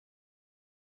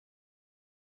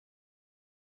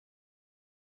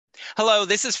Hello,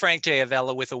 this is Frank J.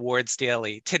 Avella with Awards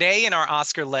Daily. Today in our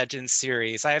Oscar Legends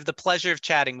series, I have the pleasure of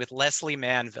chatting with Lesley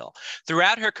Manville.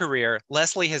 Throughout her career,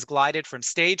 Lesley has glided from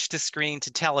stage to screen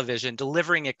to television,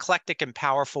 delivering eclectic and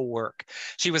powerful work.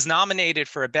 She was nominated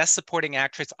for a Best Supporting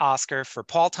Actress Oscar for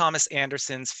Paul Thomas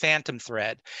Anderson's Phantom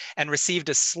Thread and received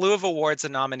a slew of awards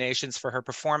and nominations for her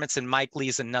performance in Mike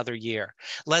Leigh's Another Year.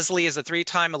 Lesley is a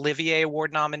three-time Olivier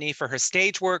Award nominee for her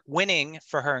stage work, winning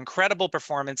for her incredible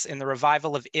performance in the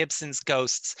revival of Ibsen's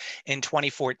Ghosts in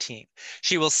 2014.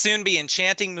 She will soon be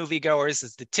enchanting moviegoers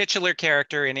as the titular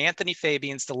character in Anthony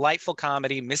Fabian's delightful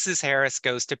comedy, Mrs. Harris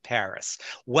Goes to Paris.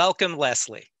 Welcome,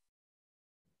 Lesley.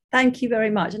 Thank you very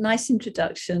much. A nice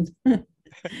introduction.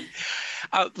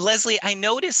 Lesley, I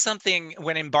noticed something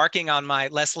when embarking on my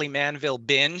Lesley Manville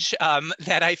binge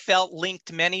that I felt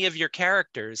linked many of your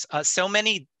characters. So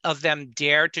many of them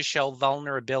dare to show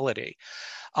vulnerability.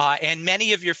 And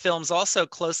many of your films also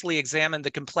closely examine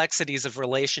the complexities of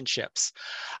relationships.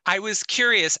 I was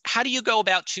curious, how do you go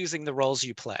about choosing the roles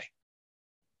you play?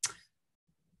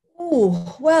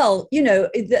 Oh, well,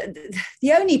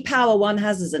 the only power one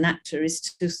has as an actor is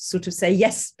to sort of say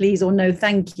yes, please, or no,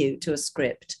 thank you to a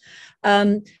script.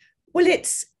 Well,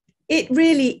 it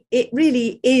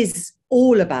really is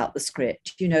all about the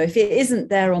script. If it isn't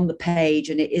there on the page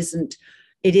and it isn't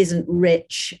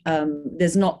rich,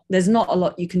 there's not a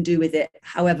lot you can do with it,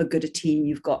 however good a team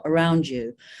you've got around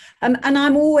you. And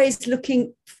I'm always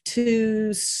looking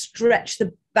to stretch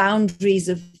the boundaries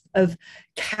of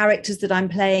characters that I'm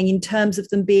playing in terms of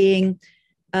them being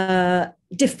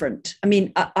different. I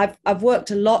mean, I've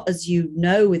worked a lot, as you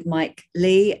know, with Mike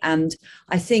Leigh, and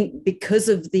I think because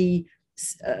of the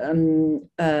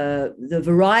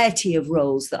variety of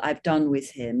roles that I've done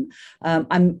with him,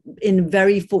 I'm in a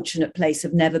very fortunate place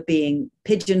of never being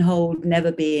pigeonholed,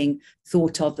 never being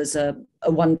thought of as a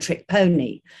one-trick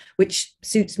pony, which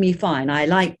suits me fine. I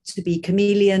like to be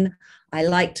chameleon. I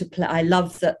like to play. I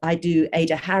love that I do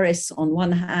Ada Harris on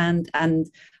one hand, and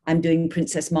I'm doing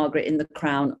Princess Margaret in The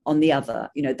Crown on the other.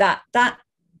 That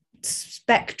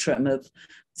spectrum of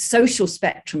social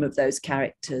spectrum of those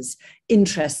characters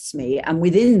interests me. And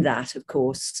within that, of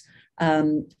course,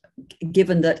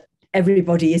 given that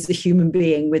everybody is a human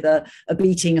being with a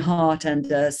beating heart and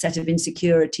a set of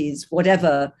insecurities,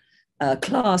 whatever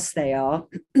class they are,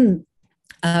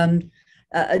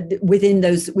 within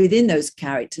those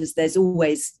characters, there's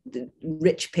always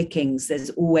rich pickings. There's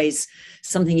always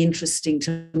something interesting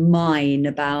to mine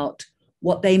about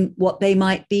what they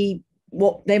might be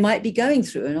going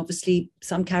through. And obviously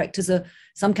some characters are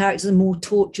more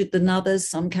tortured than others.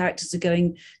 Some characters are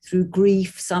going through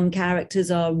grief. Some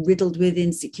characters are riddled with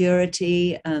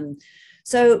insecurity.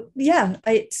 So yeah,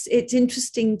 it's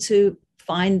interesting to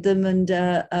find them and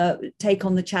take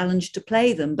on the challenge to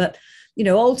play them. But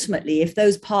ultimately, if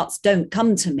those parts don't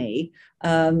come to me,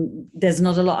 there's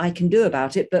not a lot I can do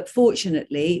about it. But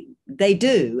fortunately, they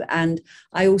do. And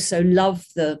I also love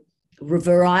the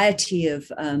variety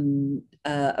of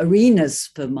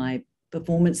arenas for my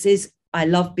performances. I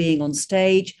love being on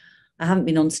stage. I haven't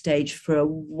been on stage for a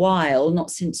while,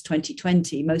 not since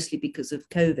 2020, mostly because of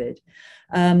COVID.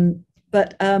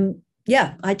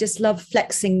 Yeah, I just love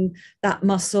flexing that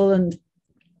muscle and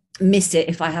miss it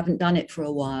if I haven't done it for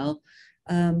a while.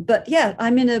 But yeah,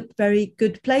 I'm in a very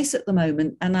good place at the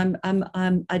moment, and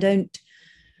I don't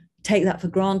take that for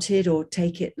granted or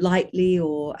take it lightly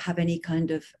or have any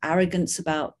kind of arrogance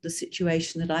about the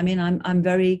situation that I'm in. I'm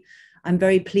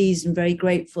very pleased and very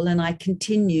grateful, and I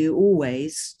continue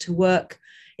always to work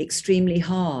extremely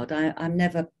hard. I'm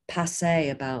never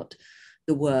passé about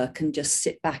the work and just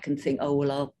sit back and think, oh,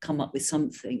 well, I'll come up with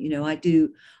something. I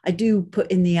do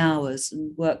put in the hours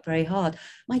and work very hard.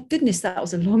 My goodness, that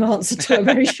was a long answer to a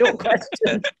very short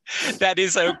question. That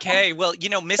is okay. Well,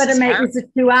 Mrs. Better make this a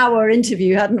 2-hour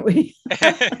interview, hadn't we?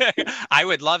 I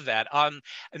would love that.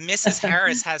 Mrs.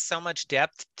 Harris has so much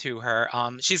depth to her.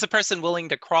 She's a person willing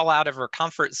to crawl out of her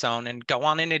comfort zone and go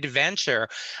on an adventure,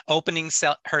 opening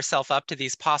herself up to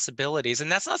these possibilities.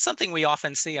 And that's not something we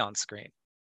often see on screen.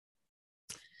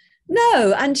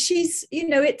 No, and she's,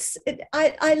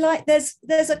 I like, there's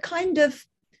a kind of,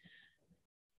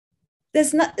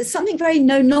 there's something very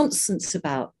no nonsense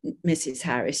about Mrs.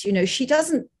 Harris. She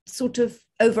doesn't sort of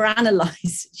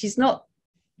overanalyze. She's not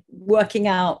working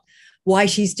out why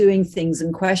she's doing things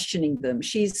and questioning them.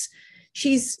 She's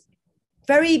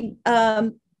very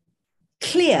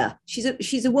clear.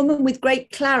 She's a woman with great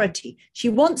clarity. She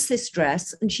wants this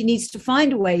dress, and she needs to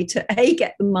find a way to A,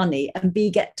 get the money, and B,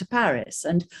 get to Paris.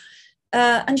 And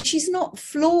she's not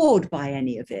flawed by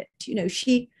any of it.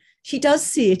 She does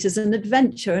see it as an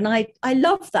adventure, and I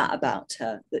love that about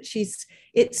her. That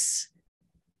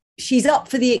she's up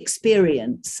for the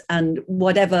experience and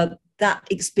whatever that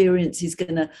experience is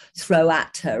going to throw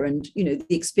at her. And, the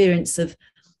experience of,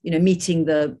 meeting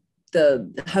the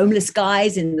homeless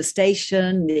guys in the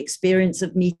station, the experience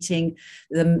of meeting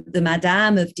the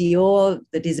Madame of Dior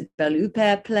that Isabelle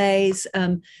Huppert plays,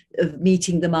 of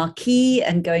meeting the Marquis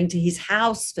and going to his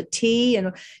house for tea.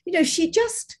 And,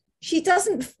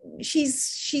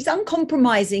 she's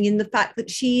uncompromising in the fact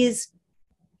that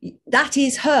that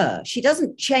is her. She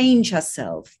doesn't change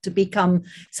herself to become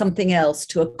something else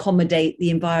to accommodate the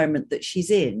environment that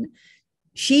she's in.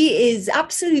 She is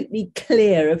absolutely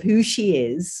clear of who she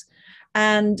is,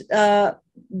 and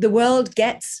the world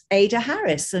gets Ada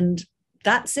Harris, and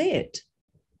that's it.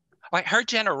 Her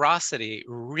generosity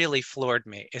really floored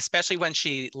me, especially when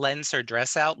she lends her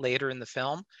dress out later in the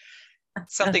film.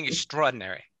 Something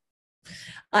extraordinary.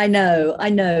 I know.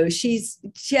 She's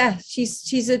a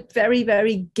very,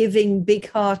 very giving,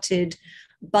 big-hearted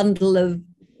bundle of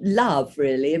love,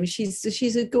 really. I mean,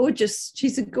 she's a gorgeous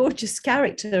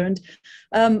character, and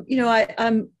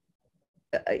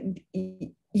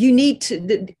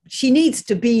she needs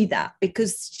to be that,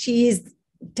 because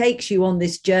takes you on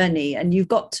this journey, and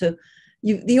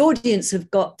the audience have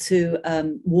got to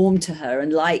warm to her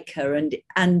and like her and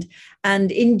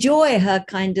enjoy her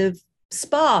kind of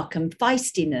spark and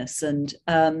feistiness and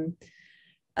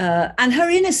her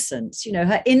innocence.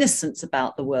 Her innocence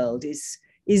about the world is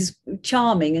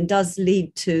charming and does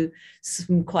lead to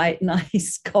some quite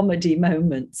nice comedy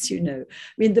moments. I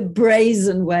mean, the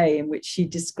brazen way in which she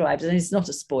describes, and it's not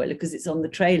a spoiler because it's on the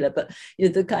trailer, but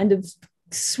the kind of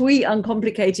sweet,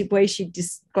 uncomplicated way she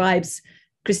describes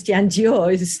Christian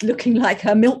Dior is looking like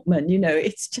her milkman.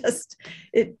 It's just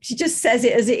she just says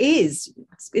it as it is.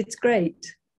 It's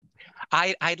great.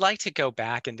 I'd like to go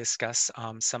back and discuss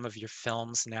some of your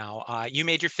films now. You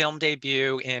made your film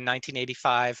debut in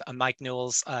 1985, Mike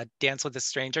Newell's Dance with a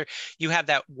Stranger. You have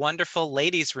that wonderful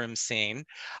ladies' room scene,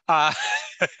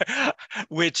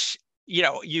 which,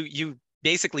 you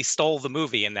basically stole the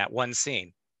movie in that one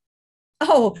scene.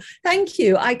 Oh, thank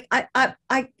you. I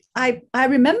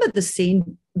remember the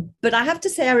scene, but I have to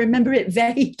say I remember it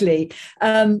vaguely.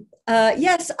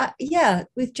 Yes,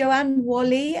 with Joanne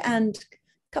Whalley and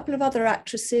couple of other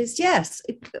actresses. Yes,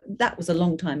 that was a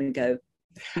long time ago.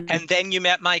 And then you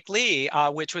met Mike Leigh,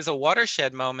 which was a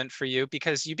watershed moment for you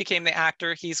because you became the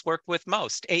actor he's worked with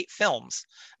most, 8 films,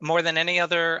 more than any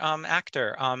other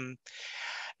actor.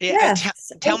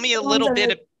 Yes, tell me a little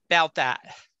bit about that.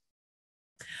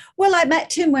 Well, I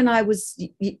met him when I was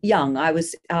young. I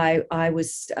was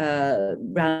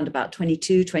around about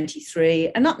 22,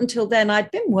 23. And up until then, I'd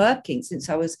been working since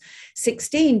I was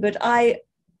 16, but I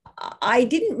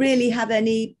didn't really have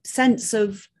any sense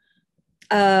of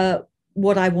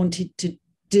what I wanted to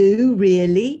do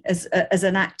really as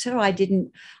an actor. I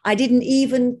didn't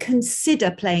even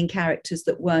consider playing characters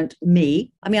that weren't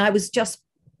me. I mean, I was just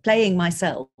playing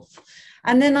myself.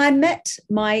 And then I met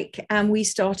Mike and we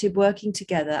started working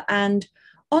together. And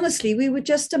honestly, we were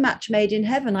just a match made in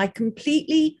heaven. I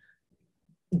completely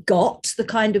got the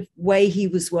kind of way he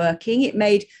was working. It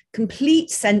made complete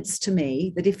sense to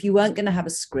me that if you weren't going to have a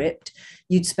script,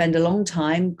 you'd spend a long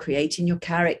time creating your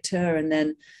character, and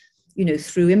then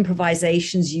through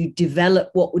improvisations you develop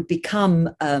what would become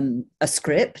a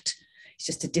script. It's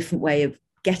just a different way of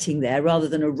getting there, rather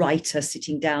than a writer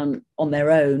sitting down on their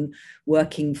own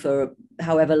working for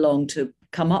however long to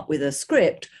come up with a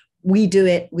script. We do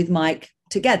it with Mike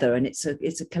together, and it's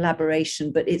a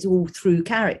collaboration, but it's all through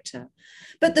character.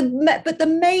 But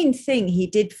the main thing he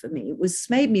did for me was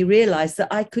made me realize that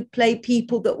I could play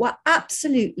people that were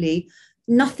absolutely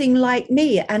nothing like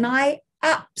me. And I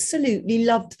absolutely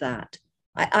loved that.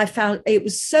 I found it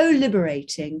was so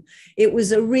liberating. It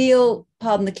was a real,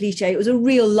 pardon the cliche, it was a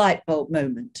real light bulb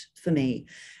moment for me.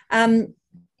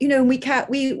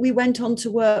 We went on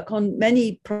to work on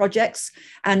many projects,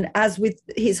 and as with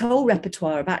his whole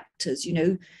repertoire of actors,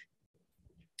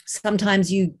 sometimes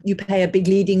you play a big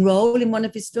leading role in one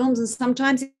of his films, and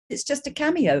sometimes it's just a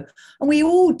cameo. And we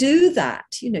all do that.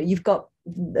 You've got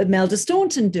Imelda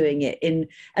Staunton doing it in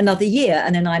Another Year,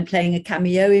 and then I'm playing a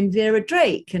cameo in Vera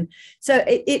Drake. And so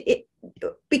it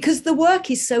because the work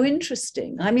is so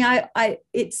interesting. I mean, I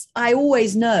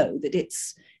always know that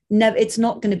it's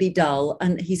not going to be dull,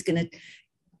 and he's going to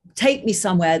take me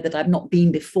somewhere that I've not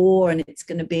been before, and it's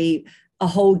going to be a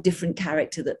whole different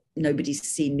character that nobody's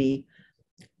seen me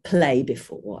play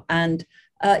before. And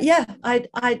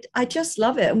I just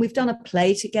love it. And we've done a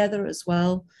play together as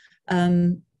well.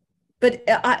 But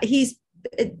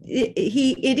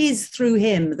it is through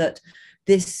him that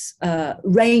this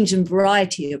range and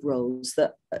variety of roles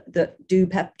that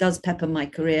does pepper my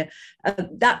career.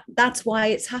 That's why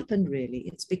it's happened, really.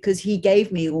 It's because he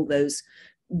gave me all those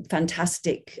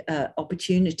fantastic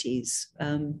opportunities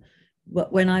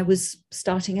when I was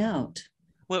starting out.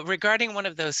 Well, regarding one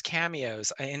of those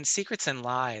cameos in Secrets and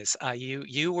Lies,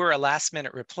 you were a last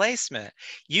minute replacement.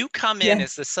 You come in Yeah.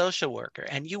 as the social worker,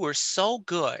 and you were so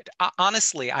good.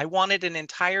 Honestly, I wanted an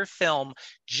entire film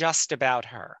just about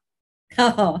her.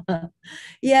 Oh,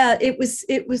 yeah, it was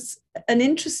an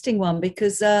interesting one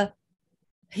because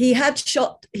he'd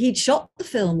shot the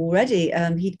film already.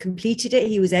 He'd completed it.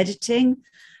 He was editing.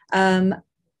 Um,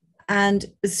 and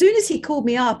as soon as he called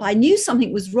me up, I knew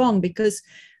something was wrong, because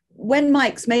when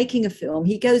Mike's making a film,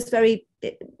 he goes very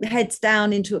heads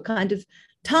down into a kind of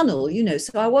tunnel,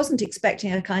 So I wasn't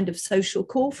expecting a kind of social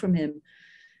call from him.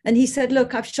 And he said,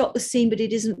 look, I've shot the scene, but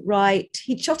it isn't right.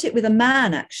 He'd shot it with a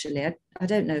man, actually. I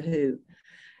don't know who.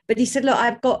 But he said, look,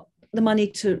 I've got the money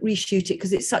to reshoot it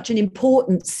because it's such an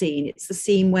important scene. It's the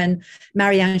scene when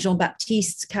Marianne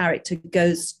Jean-Baptiste's character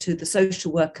goes to the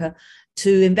social worker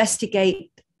to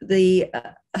investigate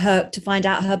her, to find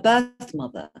out her birth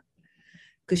mother,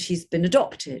 because she's been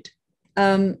adopted.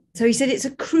 So he said it's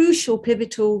a crucial,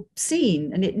 pivotal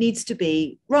scene and it needs to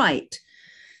be right.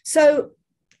 So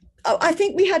I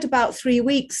think we had about 3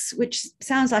 weeks, which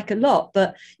sounds like a lot,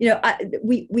 but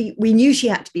we knew she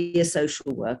had to be a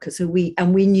social worker, so we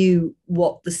knew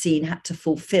what the scene had to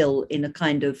fulfill in a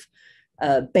kind of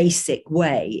basic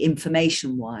way,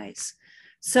 information-wise.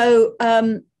 So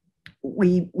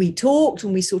we talked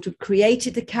and we sort of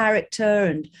created the character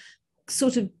and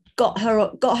sort of got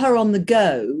her on the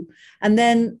go, and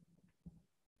then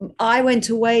I went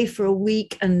away for a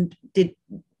week and did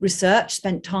research,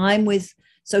 spent time with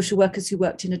social workers who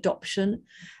worked in adoption.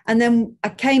 And then I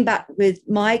came back with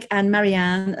Mike and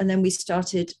Marianne, and then we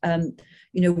started,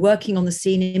 working on the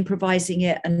scene, improvising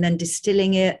it, and then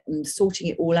distilling it and sorting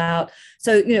it all out.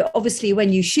 So, obviously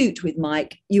when you shoot with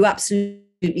Mike, you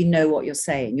absolutely know what you're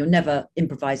saying. You're never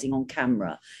improvising on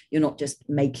camera. You're not just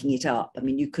making it up. I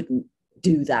mean, you couldn't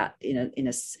do that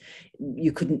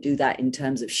you couldn't do that in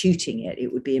terms of shooting it.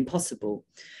 It would be impossible.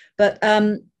 But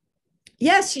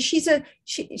yes,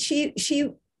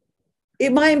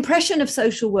 my impression of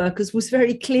social workers was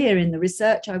very clear in the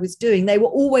research I was doing. They were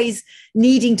always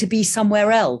needing to be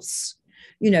somewhere else,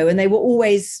 and they were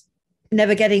always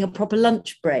never getting a proper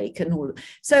lunch break and all.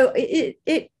 So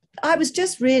I was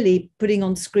just really putting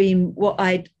on screen what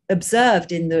I'd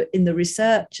observed in the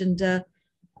research, and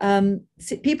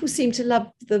people seem to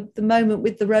love the moment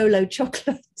with the Rolo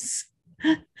chocolates.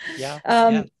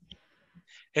 Yeah,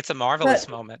 it's a marvelous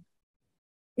moment.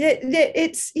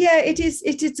 It's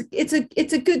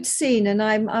a good scene, and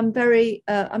I'm very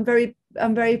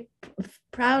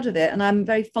proud of it, and I'm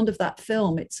very fond of that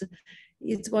film. It's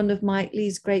one of Mike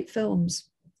Leigh's great films.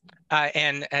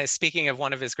 And speaking of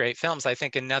one of his great films, I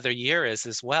think Another Year is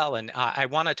as well. And I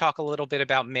want to talk a little bit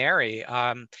about Mary.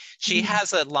 She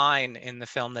has a line in the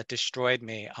film that destroyed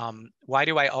me. Why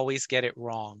do I always get it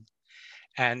wrong?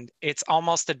 And it's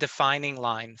almost a defining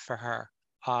line for her.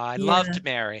 I loved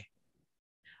Mary.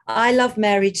 I love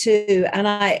Mary too, and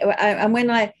I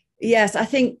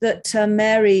think that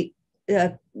Mary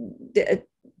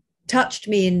touched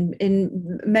me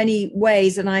in many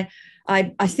ways, and I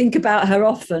think about her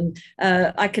often.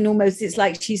 It's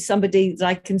like she's somebody that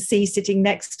I can see sitting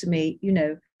next to me,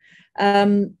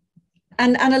 and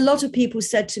a lot of people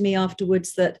said to me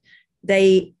afterwards that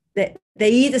they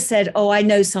either said, oh, I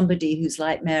know somebody who's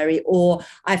like Mary, or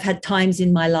I've had times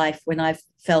in my life when I've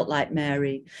felt like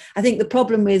Mary. I think the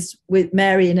problem with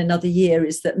Mary in Another Year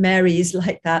is that Mary is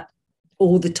like that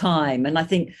all the time. And I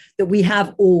think that we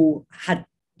have all had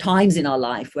times in our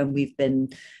life when we've been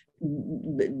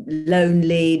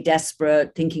lonely,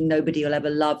 desperate, thinking nobody will ever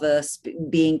love us,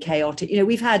 being chaotic.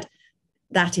 We've had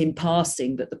that in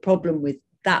passing, but the problem with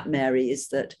that Mary is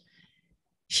that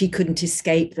she couldn't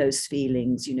escape those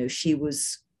feelings. She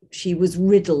was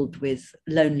riddled with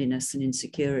loneliness and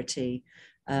insecurity,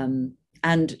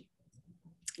 and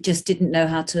just didn't know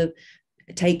how to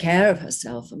take care of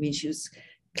herself. I mean, she was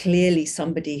clearly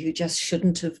somebody who just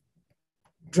shouldn't have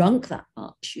drunk that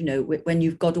much. When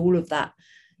you've got all of that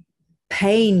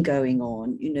pain going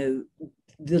on,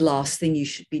 the last thing you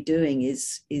should be doing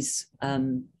is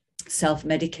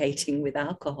self-medicating with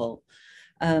alcohol.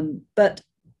 But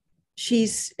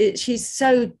she's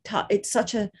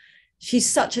such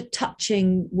a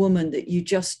touching woman that you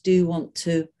just do want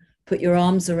to put your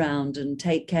arms around and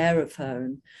take care of her.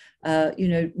 And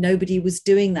nobody was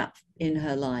doing that in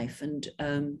her life, and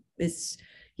it's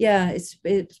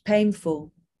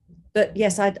painful. But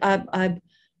yes,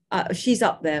 she's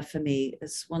up there for me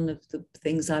as one of the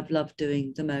things I've loved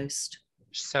doing the most.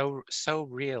 So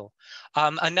real.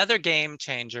 Another game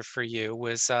changer for you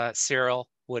was Cyril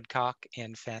Woodcock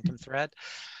in Phantom Thread.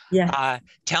 Yeah.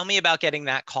 Tell me about getting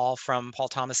that call from Paul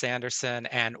Thomas Anderson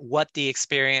and what the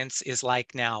experience is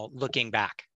like now looking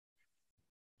back.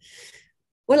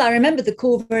 Well, I remember the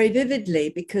call very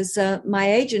vividly because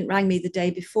my agent rang me the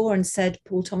day before and said,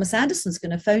 Paul Thomas Anderson's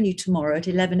going to phone you tomorrow at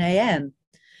 11 a.m.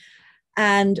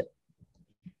 And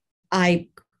I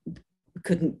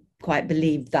couldn't quite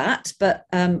believe that, but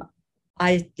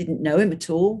I didn't know him at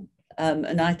all.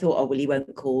 And I thought, oh, well, he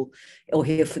won't call, or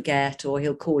he'll forget, or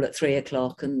he'll call at 3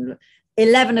 o'clock. And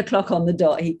 11 o'clock on the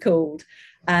dot, he called.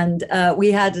 And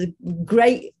we had a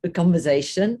great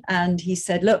conversation. And he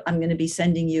said, look, I'm going to be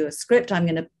sending you a script. I'm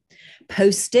going to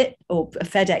post it or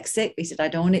FedEx it. He said, I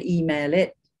don't want to email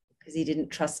it because he didn't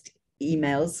trust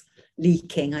emails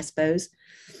leaking, I suppose.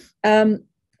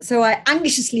 So I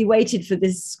anxiously waited for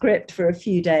this script for a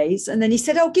few days. And then he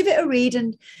said, oh, give it a read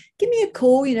and give me a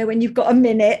call, when you've got a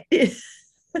minute, as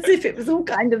if it was all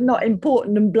kind of not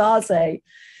important and blasé.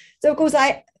 So, of course,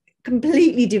 I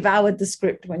completely devoured the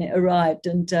script when it arrived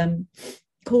and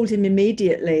called him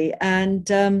immediately. And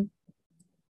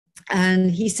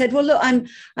he said, well, look, I'm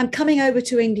coming over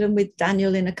to England with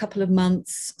Daniel in a couple of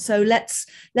months. So let's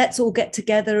all get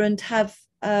together and have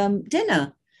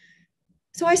dinner.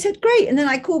 So I said, great. And then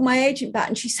I called my agent back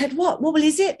and she said, what? Well,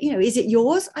 is it, is it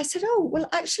yours? I said, oh, well,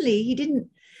 actually, he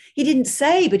didn't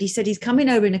say, but he said he's coming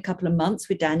over in a couple of months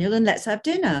with Daniel and let's have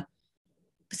dinner.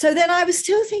 So then I was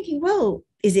still thinking, well,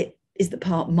 is the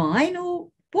part mine or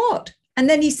what? And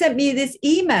then he sent me this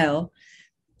email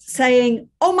saying,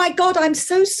 oh my God, I'm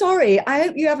so sorry. I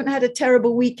hope you haven't had a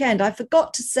terrible weekend. I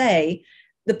forgot to say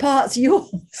the part's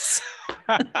yours.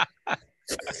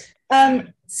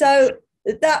 So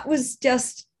that was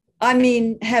just,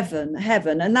 heaven.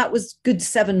 And that was good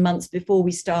 7 months before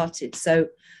we started. So,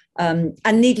 and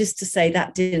needless to say,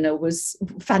 that dinner was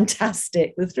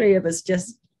fantastic. The three of us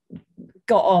just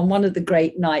got on, one of the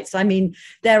great nights.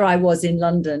 There I was in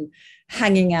London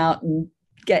hanging out and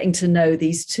getting to know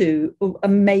these two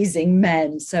amazing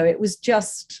men. So it was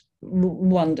just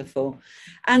wonderful.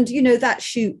 And, that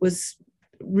shoot was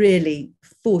really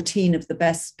 14 of the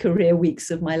best career weeks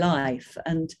of my life.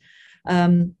 And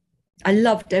I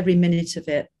loved every minute of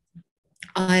it.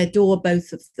 I adore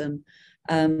both of them.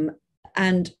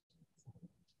 And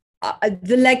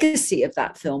the legacy of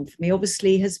that film for me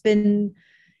obviously has been,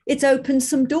 it's opened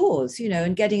some doors,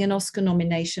 and getting an Oscar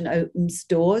nomination opens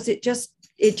doors. It just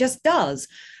does.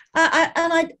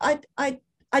 And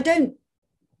I don't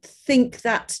think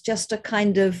that's just a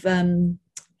kind of a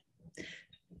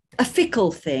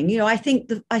fickle thing. I think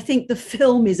the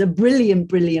film is a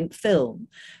brilliant film.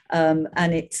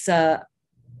 And it's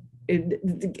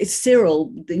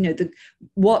Cyril,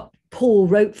 what Paul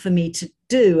wrote for me to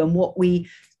do and what we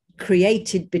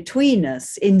created between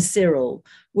us in Cyril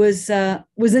was a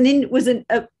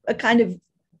kind of,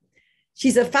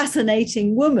 she's a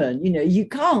fascinating woman. You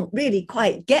can't really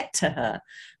quite get to her.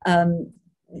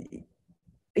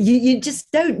 You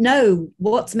just don't know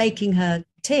what's making her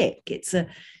tick.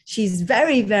 She's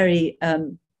very, very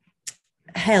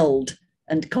held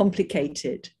and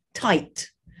complicated, tight.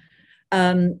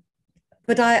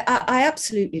 But I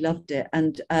absolutely loved it,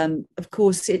 and of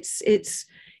course it's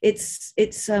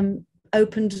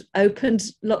opened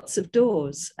lots of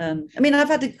doors.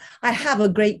 I have a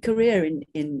great career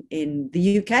in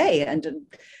the UK, and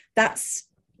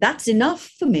that's enough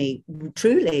for me,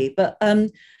 truly. But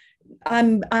I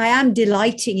am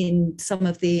delighting in some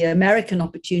of the American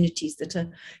opportunities that are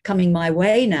coming my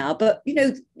way now. But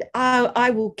I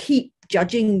will keep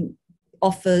judging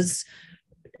offers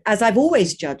as I've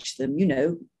always judged them.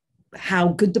 How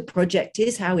good the project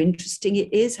is, how interesting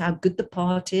it is, how good the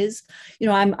part is.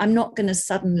 I'm not going to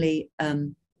suddenly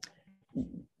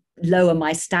lower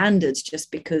my standards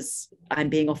just because I'm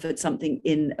being offered something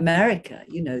in America.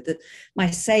 That my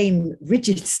same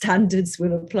rigid standards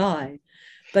will apply.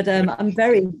 But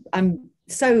I'm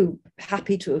so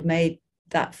happy to have made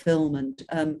that film.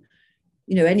 And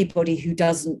anybody who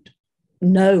doesn't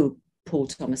know Paul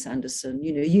Thomas Anderson,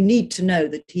 you need to know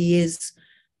that he is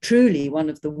truly one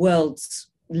of the world's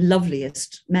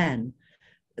loveliest men.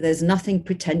 There's nothing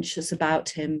pretentious about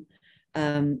him.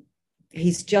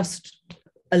 He's just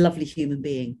a lovely human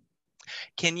being.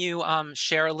 Can you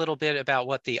share a little bit about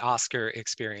what the Oscar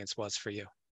experience was for you?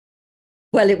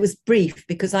 Well, it was brief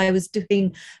because I was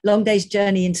doing Long Day's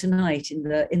Journey into Night in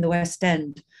the West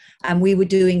End, and we were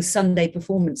doing Sunday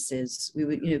performances. We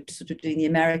were, sort of doing the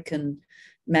American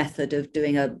method of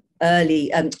doing a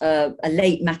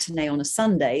late matinee on a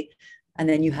Sunday, and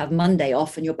then you have Monday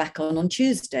off and you're back on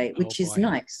Tuesday, Oh which is boy.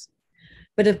 nice.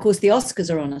 But of course, the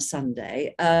Oscars are on a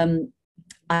Sunday.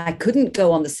 I couldn't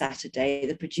go on the Saturday.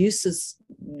 The producers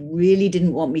really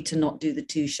didn't want me to not do the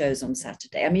two shows on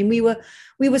Saturday. I mean, we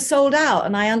were sold out,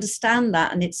 and I understand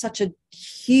that, and it's such a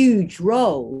huge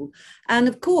role. And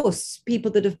of course,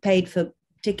 people that have paid for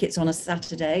tickets on a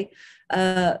Saturday,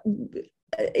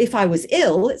 if I was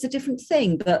ill, it's a different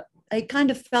thing. But I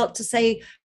kind of felt to say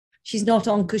she's not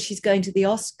on because she's going to the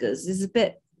Oscars is a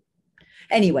bit.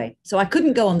 Anyway, so I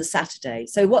couldn't go on the Saturday.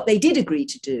 So what they did agree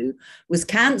to do was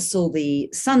cancel the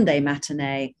Sunday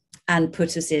matinee and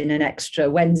put us in an extra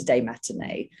Wednesday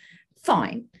matinee.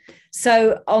 Fine.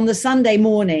 So on the Sunday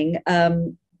morning,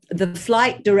 the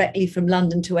flight directly from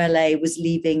London to LA was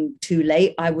leaving too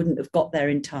late. I wouldn't have got there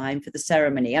in time for the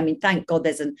ceremony. I mean, thank God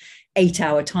there's an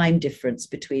 8-hour time difference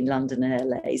between London and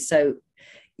LA. So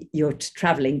you're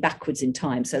traveling backwards in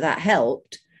time. So that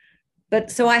helped. But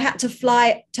so I had to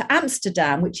fly to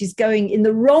Amsterdam, which is going in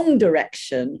the wrong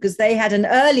direction because they had an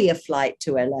earlier flight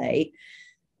to LA.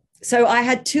 So I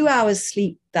had 2 hours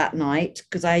sleep that night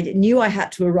because I knew I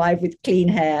had to arrive with clean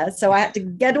hair. So I had to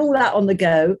get all that on the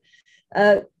go.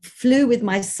 Flew with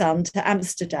my son to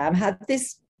Amsterdam, had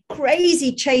this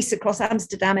crazy chase across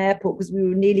Amsterdam airport because we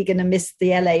were nearly going to miss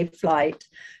the LA flight.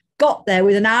 Got there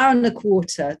with an hour and a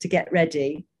quarter to get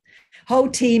ready. Whole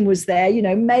team was there, you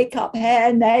know, makeup,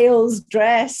 hair, nails,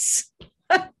 dress.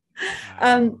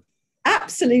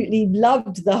 Absolutely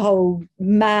loved the whole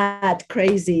mad,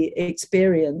 crazy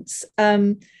experience.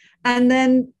 And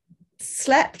then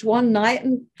slept one night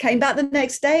and came back the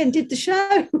next day and did the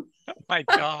show. Oh my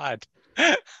God.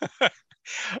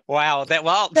 Wow.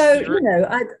 So, you know,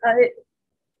 I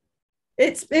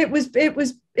did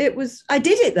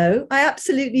it though. I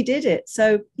absolutely did it.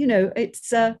 So, you know,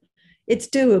 it's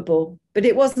doable, but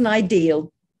it wasn't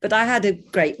ideal. But I had a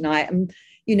great night. And,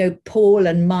 you know, Paul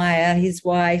and Maya, his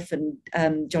wife, and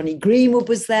Johnny Greenwood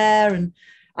was there. And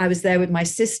I was there with my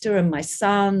sister and my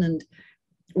son. And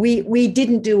we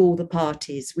didn't do all the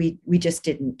parties. We just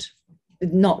didn't.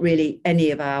 Not really any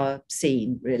of our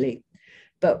scene, really.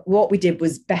 But what we did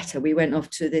was better. We went off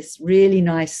to this really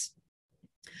nice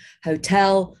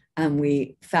hotel and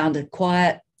we found a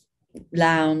quiet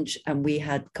lounge and we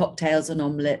had cocktails and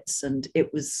omelets, and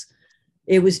it was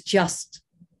great.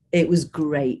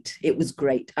 It was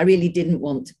great. I really didn't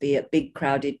want to be at big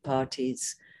crowded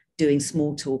parties doing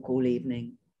small talk all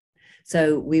evening.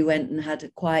 So we went and had a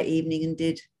quiet evening and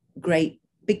did great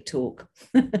big talk.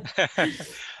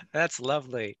 That's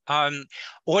lovely.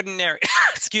 Ordinary,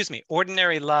 excuse me,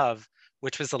 Ordinary Love,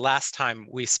 which was the last time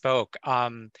we spoke.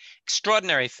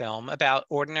 Extraordinary film about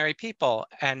ordinary people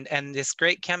and this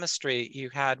great chemistry you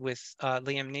had with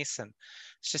Liam Neeson.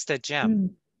 It's just a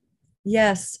gem.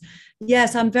 Yes,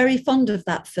 I'm very fond of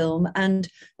that film. And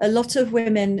a lot of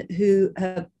women who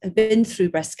have been through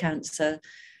breast cancer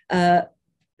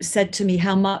said to me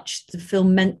how much the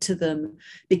film meant to them,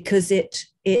 because it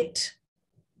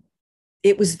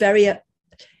was very,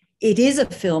 it is a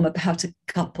film about a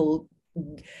couple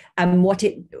and what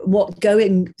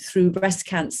going through breast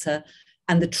cancer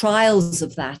and the trials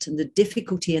of that and the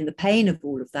difficulty and the pain of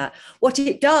all of that, what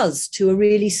it does to a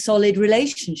really solid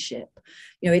relationship.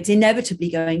 You know, it's inevitably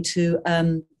going to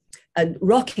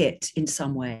rocket in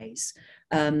some ways.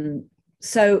 But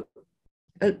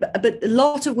a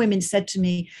lot of women said to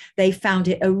me they found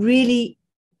it a really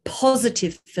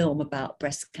positive film about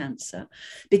breast cancer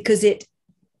because it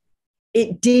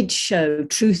did show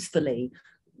truthfully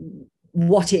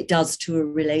what it does to a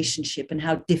relationship and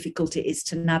how difficult it is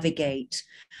to navigate.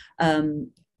 And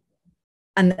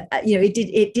you know,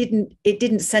 it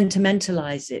didn't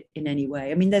sentimentalize it in any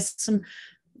way. I mean, there's some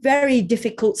very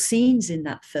difficult scenes in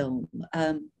that film.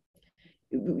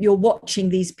 You're watching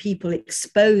these people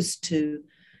exposed to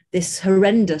this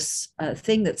horrendous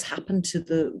thing that's happened to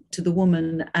the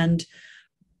woman, and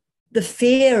the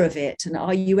fear of it. And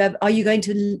are you going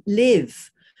to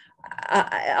live?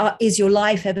 Is your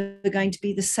life ever going to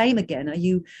be the same again? Are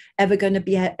you ever going to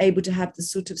be able to have the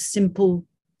sort of simple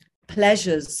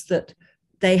pleasures that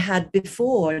they had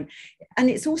before? And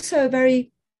it's also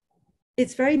very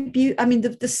beautiful. I mean,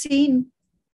 the scene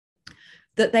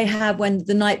that they have when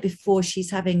the night before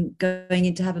she's going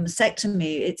in to have a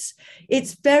mastectomy,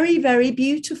 it's very, very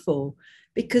beautiful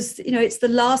because, you know, it's the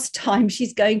last time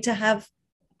she's going to have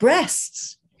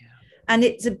breasts. Yeah. And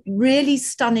it's a really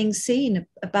stunning scene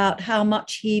about how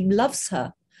much he loves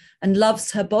her and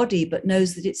loves her body, but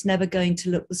knows that it's never going to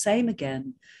look the same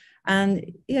again. And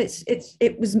you know,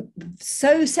 it was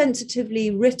so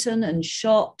sensitively written and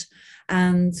shot.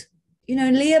 And, you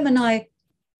know, Liam and I,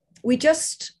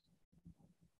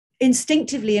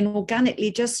 instinctively and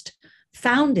organically just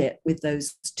found it with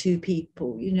those two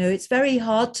people. You know, it's very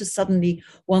hard to suddenly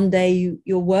one day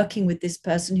you're working with this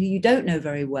person who you don't know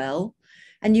very well,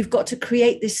 and you've got to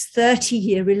create this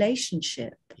 30-year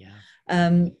relationship. Yeah.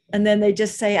 And then they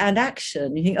just say, and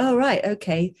action. You think, oh, right,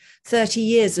 okay, 30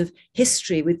 years of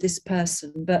history with this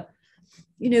person. But,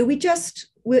 you know,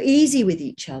 we're easy with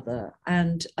each other.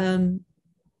 And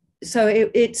so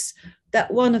it's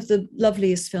that one of the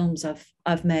loveliest films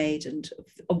I've made, and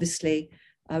obviously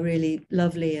are really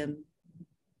lovely.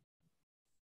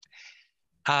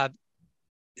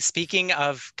 Speaking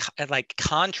of like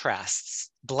contrasts,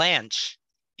 Blanche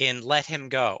in Let Him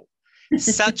Go.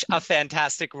 Such a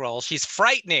fantastic role. She's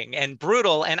frightening and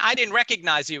brutal, and I didn't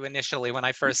recognize you initially when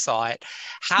I first saw it.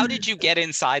 How did you get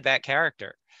inside that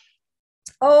character?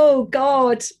 Oh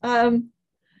God,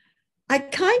 I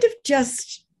kind of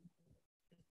just,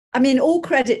 I mean, all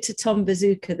credit to Tom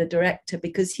Bazooka, the director,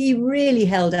 because he really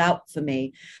held out for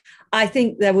me. I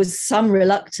think there was some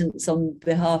reluctance on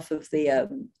behalf of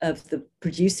the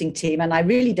producing team, and I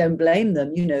really don't blame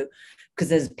them, you know, because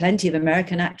there's plenty of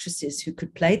American actresses who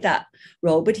could play that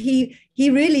role. But he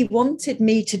really wanted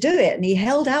me to do it, and he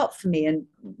held out for me, and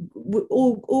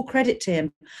all credit to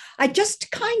him. I just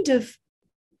kind of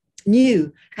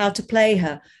knew how to play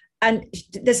her. And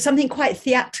there's something quite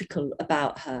theatrical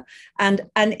about her, and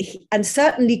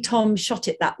certainly Tom shot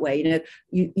it that way. You know,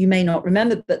 you may not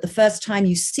remember, but the first time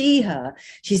you see her,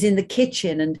 she's in the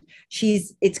kitchen, and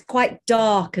it's quite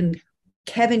dark, and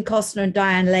Kevin Costner and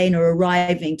Diane Lane are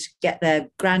arriving to get their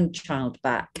grandchild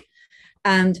back,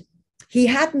 and he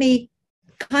had me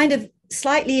kind of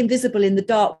slightly invisible in the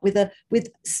dark with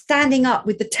standing up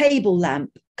with the table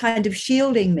lamp kind of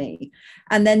shielding me.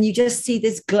 And then you just see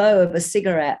this glow of a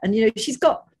cigarette. And, you know, she's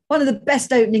got one of the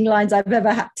best opening lines I've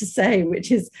ever had to say,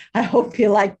 which is, I hope you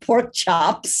like pork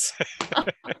chops.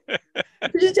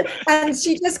 And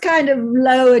she just kind of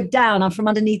lowered down from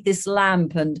underneath this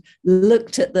lamp and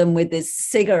looked at them with this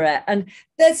cigarette. And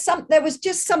there was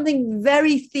just something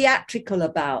very theatrical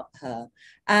about her.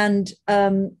 And,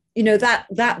 you know,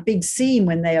 that big scene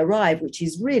when they arrive, which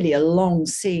is really a long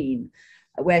scene,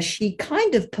 where she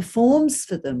kind of performs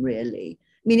for them, really.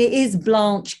 I mean, it is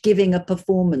Blanche giving a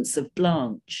performance of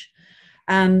Blanche.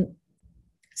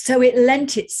 So it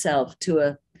lent itself to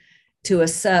a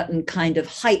certain kind of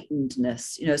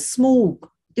heightenedness, you know, small,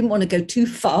 didn't want to go too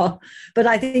far, but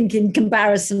I think in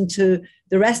comparison to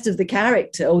the rest of the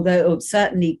character, although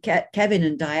certainly Kevin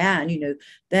and Diane, you know,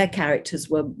 their characters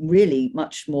were really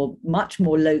much more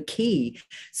low key.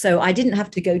 So I didn't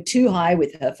have to go too high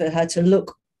with her for her to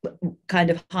look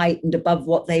kind of heightened above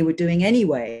what they were doing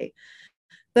anyway.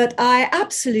 But I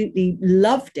absolutely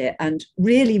loved it, and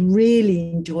really, really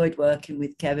enjoyed working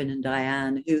with Kevin and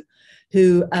Diane,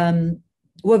 who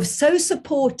were so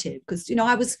supportive, because, you know,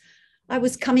 I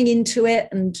was coming into it,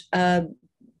 and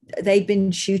they'd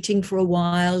been shooting for a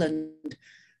while, and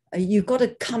you've got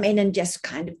to come in and just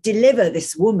kind of deliver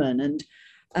this woman.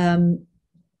 And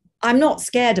I'm not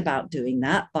scared about doing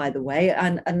that, by the way.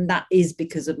 And that is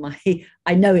because of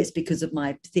I know it's because of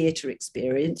my theatre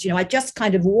experience. You know, I just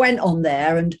kind of went on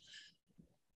there and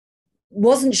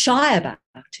wasn't shy about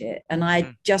it. And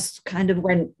I just kind of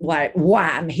went,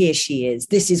 wham, here she is.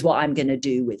 This is what I'm going to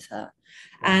do with her.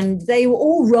 And they were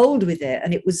all rolled with it.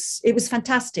 And it was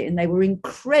fantastic. And they were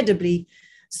incredibly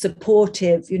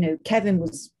supportive. You know, Kevin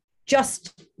was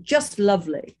just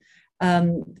lovely.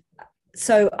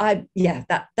 So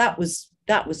that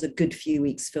was a good few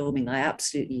weeks filming. I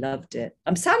absolutely loved it.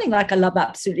 I'm sounding like I love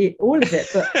absolutely all of it,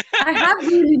 but I have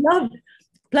really loved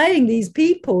playing these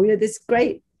people, you know, this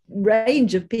great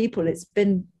range of people. It's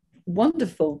been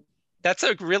wonderful. That's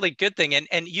a really good thing.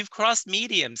 And you've crossed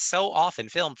mediums so often,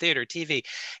 film, theater, TV.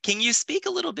 Can you speak a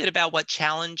little bit about what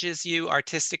challenges you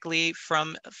artistically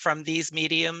from these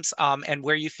mediums, and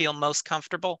where you feel most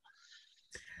comfortable?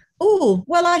 Oh,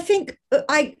 well, I think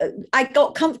I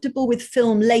got comfortable with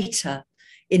film later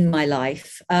in my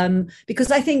life, because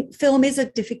I think film is a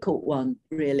difficult one,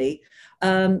 really.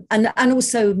 And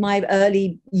also my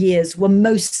early years were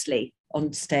mostly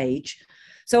on stage.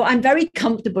 So I'm very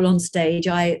comfortable on stage.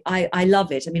 I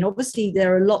love it. I mean, obviously,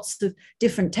 there are lots of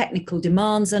different technical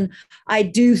demands, and I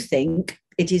do think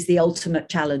it is the ultimate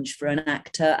challenge for an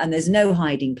actor, and there's no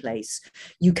hiding place.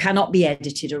 You cannot be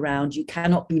edited around. You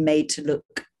cannot be made to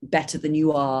look better than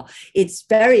you are. It's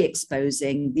very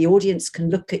exposing. The audience can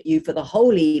look at you for the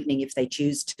whole evening if they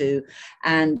choose to,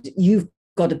 and you've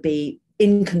got to be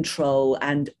in control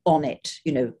and on it.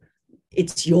 You know,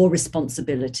 it's your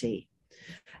responsibility.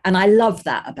 And I love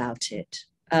that about it.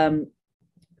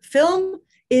 Film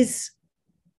is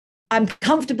I'm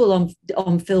comfortable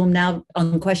on film now,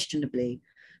 unquestionably,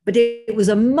 but it was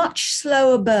a much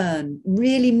slower burn,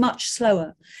 really much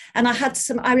slower. And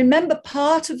I remember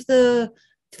part of the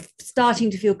starting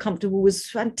to feel comfortable was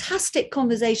fantastic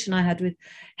conversation I had with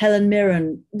Helen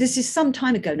Mirren. This is some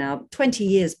time ago now, 20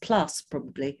 years plus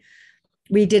probably.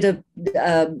 We did a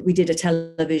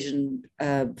television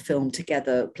film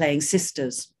together playing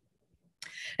sisters.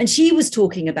 And she was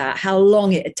talking about how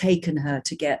long it had taken her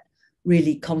to get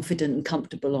really confident and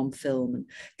comfortable on film. And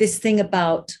this thing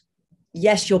about,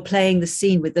 yes, you're playing the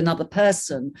scene with another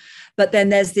person, but then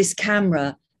there's this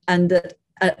camera, and that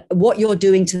what you're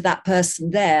doing to that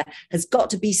person there has got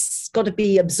to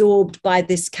be absorbed by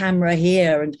this camera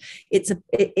here. And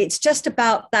it's just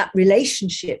about that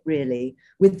relationship really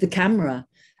with the camera,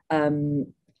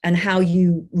 and how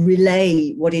you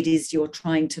relay what it is you're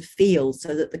trying to feel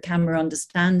so that the camera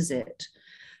understands it.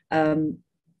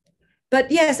 But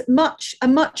yes, a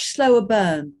much slower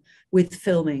burn with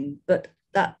filming, but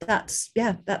that's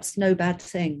no bad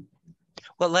thing.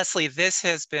 Well, Lesley, this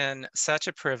has been such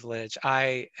a privilege.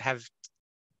 I have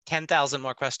 10,000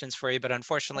 more questions for you, but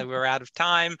unfortunately we're out of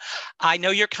time. I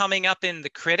know you're coming up in The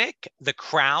Critic, The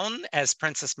Crown as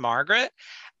Princess Margaret,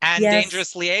 and Yes.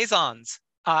 Dangerous Liaisons.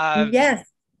 Yes.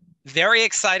 Very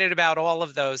excited about all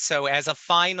of those. So as a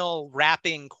final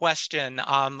wrapping question,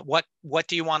 what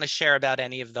do you want to share about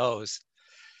any of those?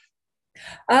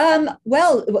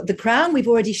 Well, The Crown, we've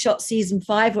already shot season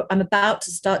 5. I'm about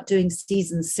to start doing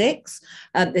season 6.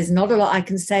 There's not a lot I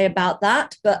can say about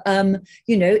that, but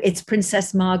it's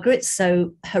Princess Margaret,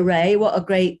 so hooray! What a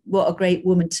great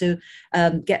woman to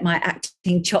get my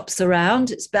acting chops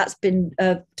around. That's been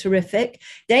terrific.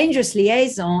 Dangerous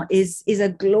Liaison is a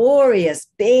glorious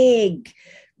big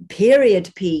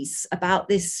period piece about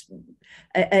this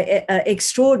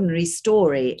extraordinary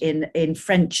story in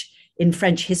French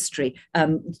history.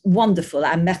 Wonderful.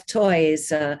 And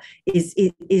Merteuil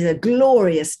is a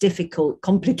glorious, difficult,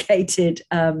 complicated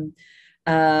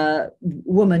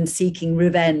woman seeking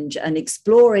revenge and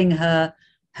exploring her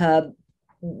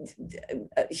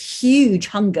huge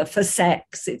hunger for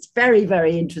sex. It's very,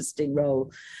 very interesting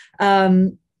role.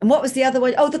 And what was the other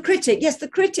one? Oh, The Critic. Yes, The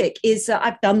Critic is,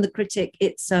 I've done The Critic.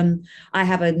 It's, I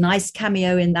have a nice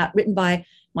cameo in that, written by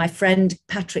my friend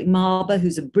Patrick Marber,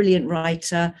 who's a brilliant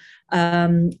writer.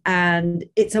 And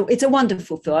it's a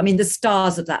wonderful film. I mean, the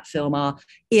stars of that film are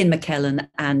Ian McKellen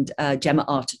and Gemma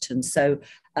Arterton. So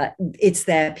it's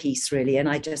their piece, really. And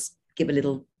I just give a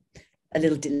little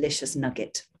delicious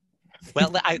nugget.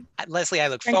 Well, Lesley, I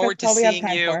look forward to seeing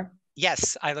you.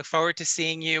 Yes, I look forward to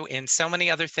seeing you in so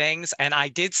many other things. And I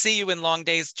did see you in Long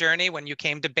Day's Journey when you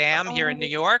came to BAM here in New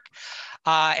York.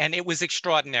 And it was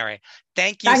extraordinary.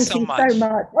 Thank you so much. Thank you so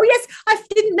much. Oh, yes, I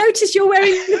didn't notice you're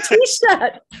wearing the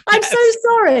T-shirt. I'm so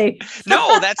sorry.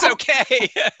 No, that's okay.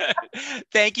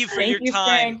 Thank you for your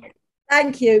time. Frank.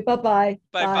 Thank you. Bye-bye.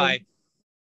 Bye-bye.